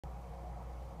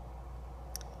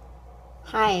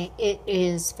Hi, it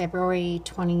is February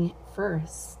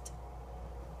 21st,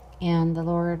 and the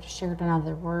Lord shared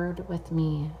another word with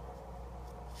me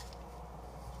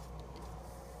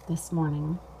this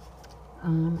morning,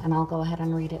 and I'll go ahead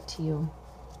and read it to you.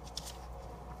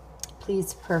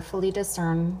 Please prayerfully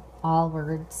discern all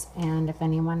words, and if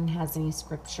anyone has any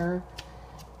scripture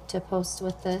to post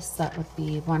with this, that would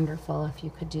be wonderful if you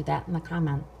could do that in the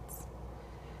comments.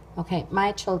 Okay,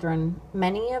 my children,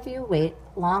 many of you wait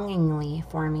longingly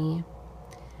for me.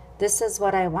 This is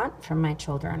what I want from my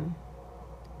children.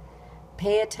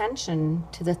 Pay attention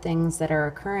to the things that are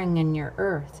occurring in your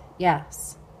earth,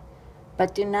 yes,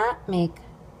 but do not make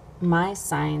my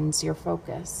signs your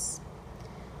focus.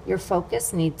 Your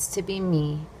focus needs to be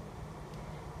me.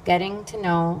 Getting to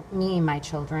know me, my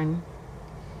children.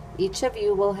 Each of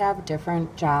you will have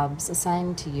different jobs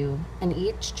assigned to you, and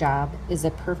each job is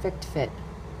a perfect fit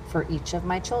for each of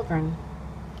my children.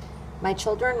 My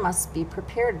children must be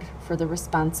prepared for the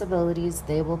responsibilities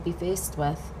they will be faced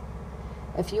with.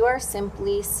 If you are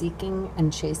simply seeking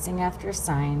and chasing after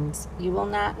signs, you will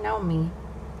not know me.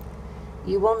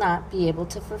 You will not be able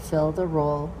to fulfill the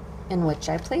role in which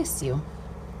I place you.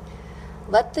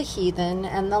 Let the heathen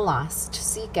and the lost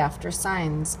seek after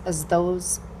signs as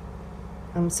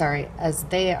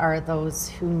they are those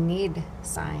who need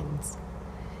signs.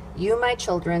 You, my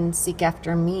children, seek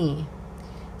after me.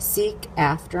 Seek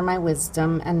after my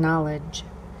wisdom and knowledge.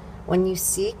 When you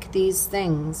seek these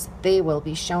things, they will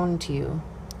be shown to you.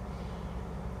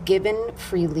 Given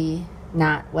freely,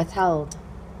 not withheld.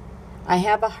 I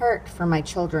have a heart for my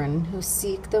children who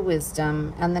seek the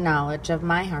wisdom and the knowledge of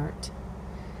my heart.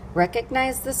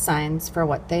 Recognize the signs for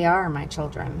what they are, my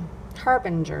children,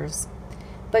 harbingers.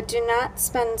 But do not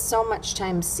spend so much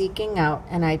time seeking out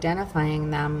and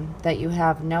identifying them that you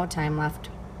have no time left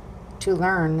to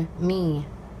learn me.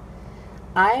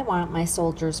 I want my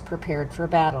soldiers prepared for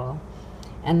battle,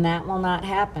 and that will not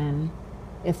happen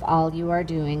if all you are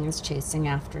doing is chasing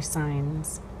after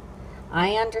signs.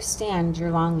 I understand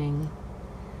your longing,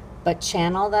 but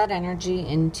channel that energy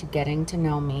into getting to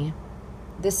know me.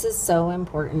 This is so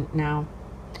important now.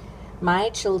 My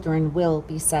children will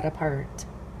be set apart.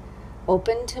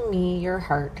 Open to me your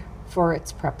heart for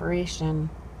its preparation.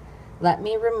 Let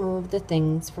me remove the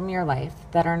things from your life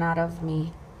that are not of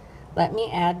me. Let me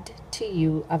add to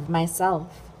you of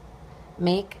myself.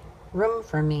 Make room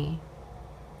for me.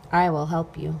 I will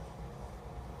help you.